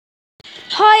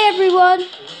Hi everyone,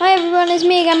 it's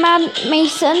me again,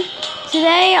 Mason.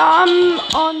 Today I'm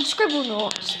on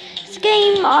Scribblenaut. It's a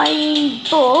game I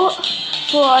bought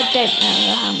for I don't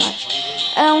know how much.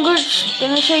 I'm just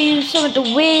going to show you some of the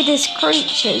weirdest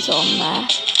creatures on there.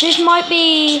 This might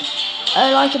be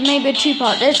maybe a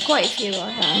two-part. There's quite a few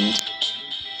around.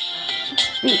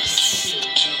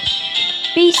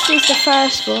 Beast is the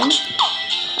first one.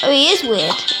 Oh, he is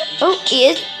weird. Oh, he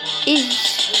is.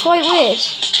 He's quite weird.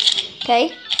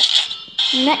 Okay.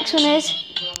 Next one is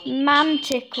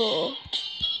Manticore.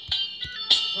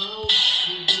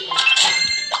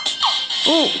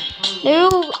 They're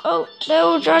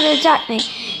all trying to attack me.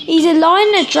 He's a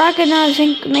lion, a dragon, I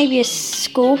think maybe a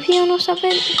scorpion or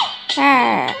something.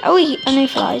 And he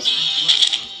flies.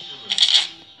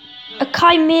 A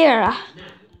chimera.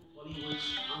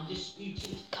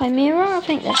 Chimera, I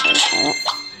think that's how you say it.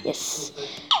 Yes.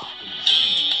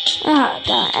 Ah,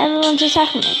 damn, everyone's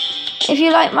attacking me. If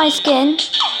you like my skin,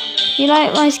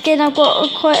 I've got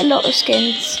quite a lot of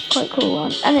skins. Quite cool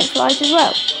one. And it flies as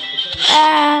well.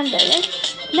 And there it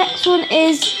is. Next one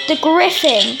is the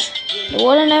Griffin. The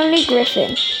one and only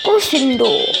Griffin.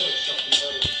 Gryffindor.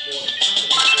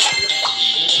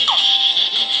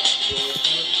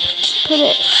 Put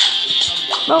it.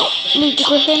 Oh, move the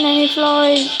Griffin and he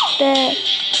flies. There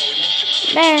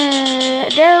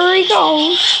he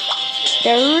goes.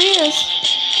 There he is.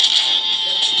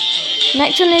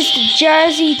 Next one is the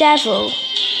Jersey Devil.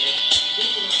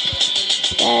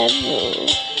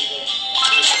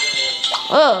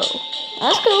 Whoa,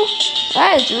 that's cool.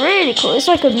 That is really cool. It's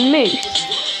like a moose.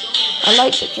 I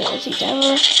like the Jersey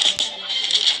Devil.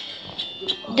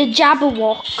 The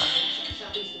Jabberwock.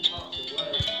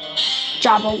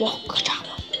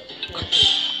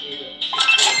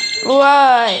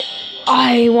 Right.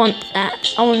 I want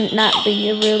that. I want that to be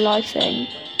a real life thing.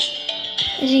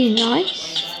 Is he nice?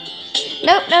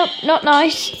 Nope, not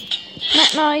nice.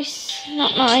 Not nice.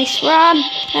 Run.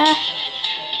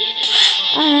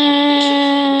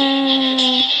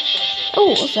 Oh,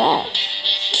 what's that?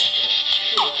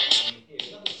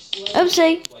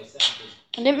 Oopsie.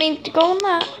 I didn't mean to go on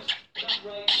that.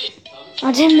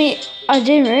 I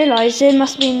didn't realise there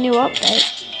must be a new update.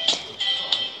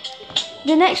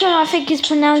 The next one I think is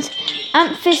pronounced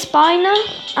Amphispina.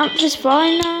 I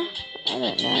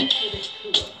don't know.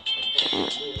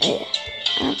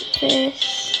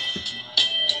 Amphispine.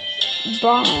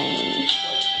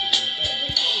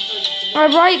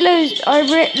 I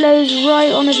writ those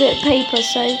right on a bit of paper,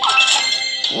 so.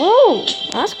 Oh,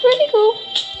 that's pretty cool.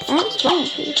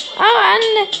 Amphispine. Oh,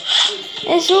 and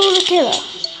it's all the killer.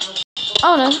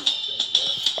 Oh no.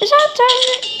 It's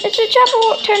a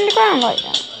Jabberwock turned the ground like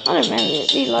that. I don't remember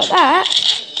it being like that.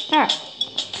 Alright.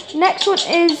 Next one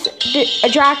is a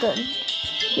dragon.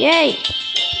 Yay.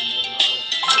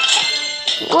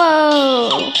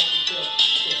 Whoa.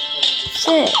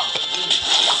 Sick.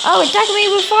 Oh, attacking me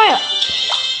with fire.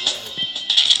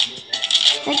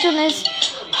 Next one is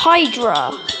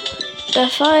Hydra. The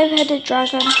 5-headed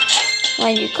dragon.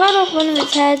 When you cut off one of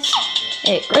its heads,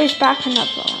 it grows back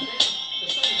another one.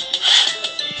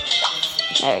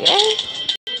 There we go.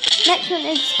 Next one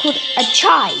is called a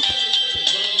chive.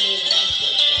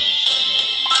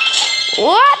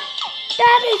 What?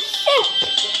 That is sick.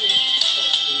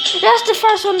 That's the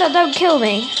first one that don't kill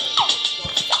me.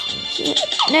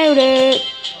 Nailed it.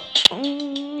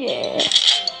 Yeah.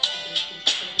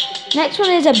 Next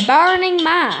one is a burning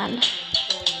man.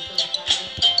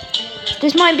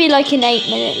 This might be like an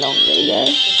 8-minute long video.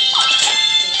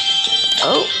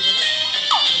 Oh.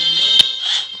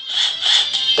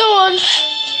 Go on.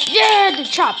 Yeah, the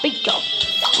chop, big job.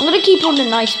 I'm gonna keep all the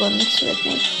nice ones with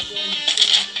me.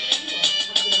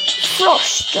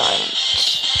 Frost giant.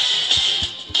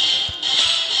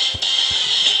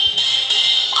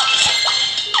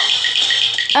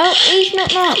 Oh, he's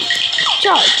not nice.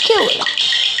 Charge, kill him.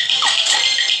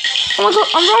 Oh my god,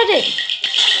 I'm riding.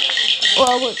 Well,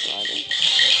 I was riding.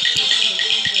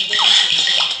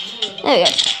 There we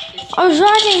go. I was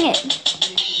riding it.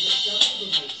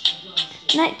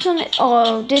 Next one,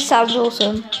 oh, this sounds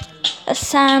awesome. A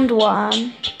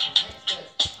sandworm.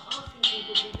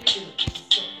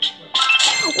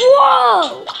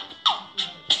 Whoa!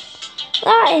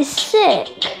 That is sick.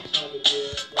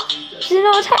 Does it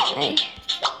not attack me?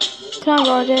 Can I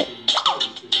ride it?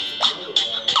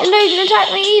 It doesn't attack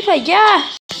me either,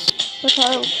 yes! But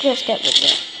I'll just get rid of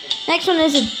it. Next one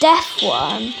is a death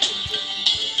worm.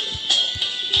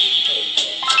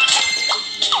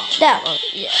 That one,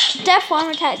 yeah. Death worm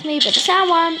attacks me, but the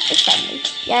sandworm is friendly.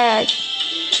 Yeah.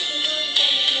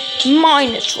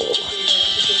 Minotaur.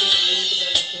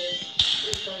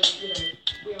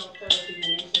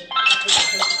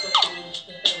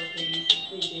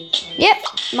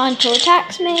 Mantle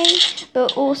attacks me,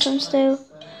 but awesome still.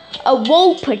 A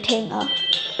Wolpertinger.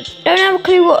 I don't have a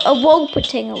clue what a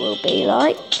Wolpertinger will be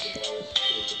like.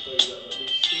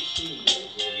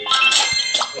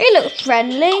 He looks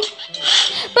friendly,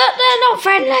 but they're not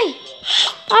friendly.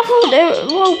 I thought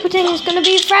the Wolpertinger was going to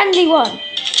be a friendly one.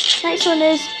 Next one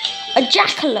is a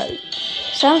Jackalope.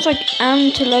 Sounds like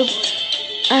antelope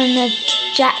and a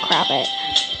jackrabbit.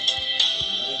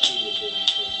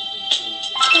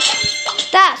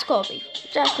 That's got to be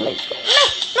Jackalope.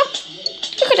 No,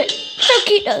 look at it. So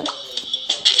cute though.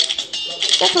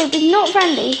 Jackalope is not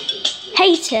friendly.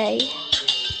 Hate.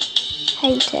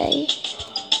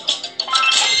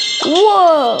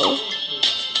 Whoa.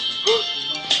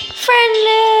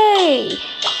 Friendly.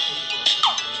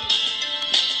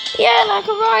 Yeah, I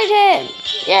can ride him.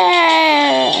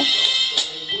 Yeah.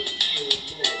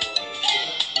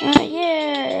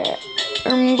 Yeah.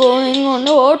 I'm going on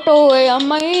the auto on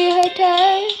my head.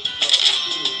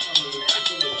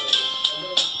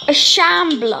 A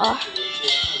Shambler.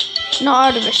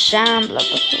 Not heard of a Shambler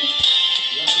before.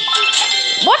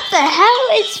 What the hell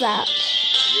is that?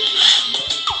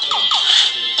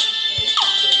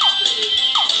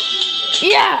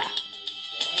 Yeah.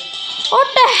 What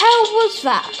the hell was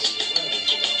that?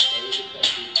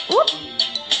 What?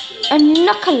 A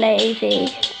Knuckleavy.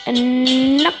 A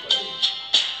Knuckleavy.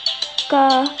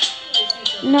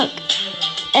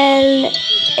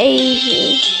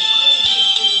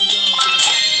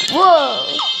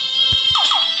 Whoa.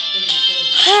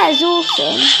 That is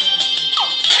awesome.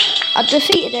 I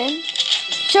defeated him.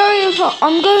 Sorry if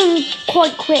I'm going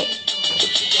quite quick.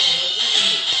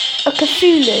 A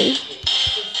Cthulhu.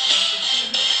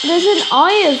 There's an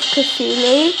Eye of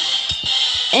Cthulhu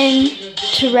in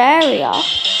Terraria.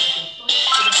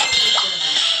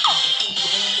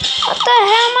 What the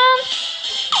hell, man?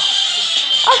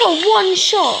 I got one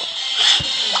shot.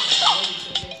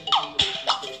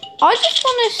 I just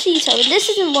want to see something. This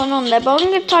isn't one on there, but I'm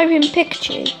going to type in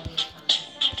Pikachu.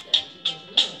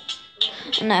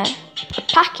 No, a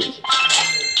Packy.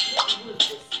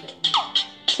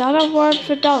 Is that a word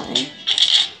for dying?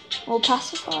 Or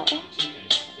pacifier?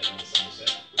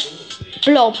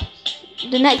 Blob.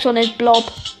 The next one is Blob.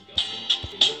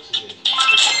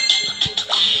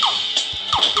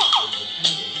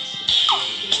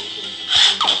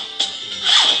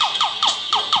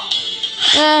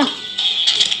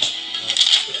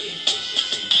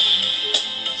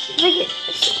 I think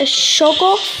it's a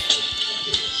Shoggoth.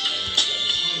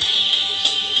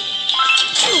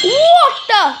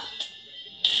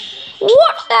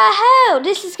 What the hell?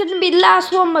 This is going to be the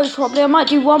last one most probably. I might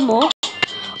do one more.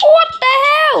 What the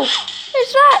hell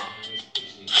is that?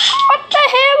 What the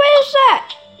hell is that?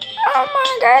 Oh my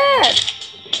god.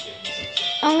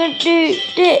 I'm going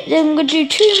to do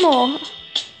two more.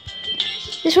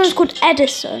 This one's called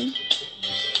Edison.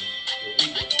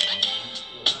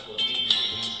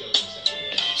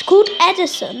 It's called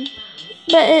Edison,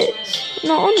 but it's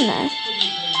not on there.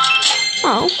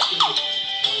 Oh.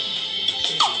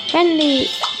 Friendly.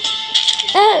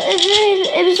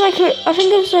 It was like I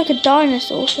think it was like a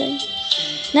dinosaur thing.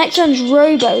 Next one's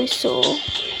Robosaur.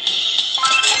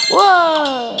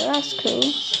 Whoa, that's cool.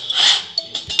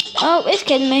 Oh, it's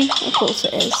kidding me. Of course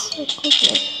it is.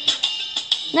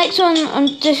 Next one, I'm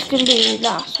just going to do the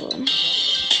last one.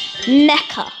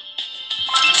 Mecha.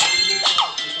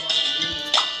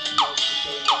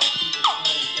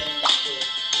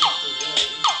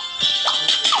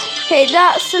 Okay,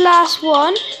 that's the last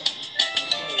one.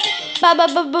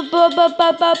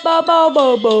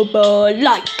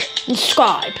 Like and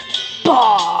subscribe.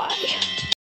 Bye.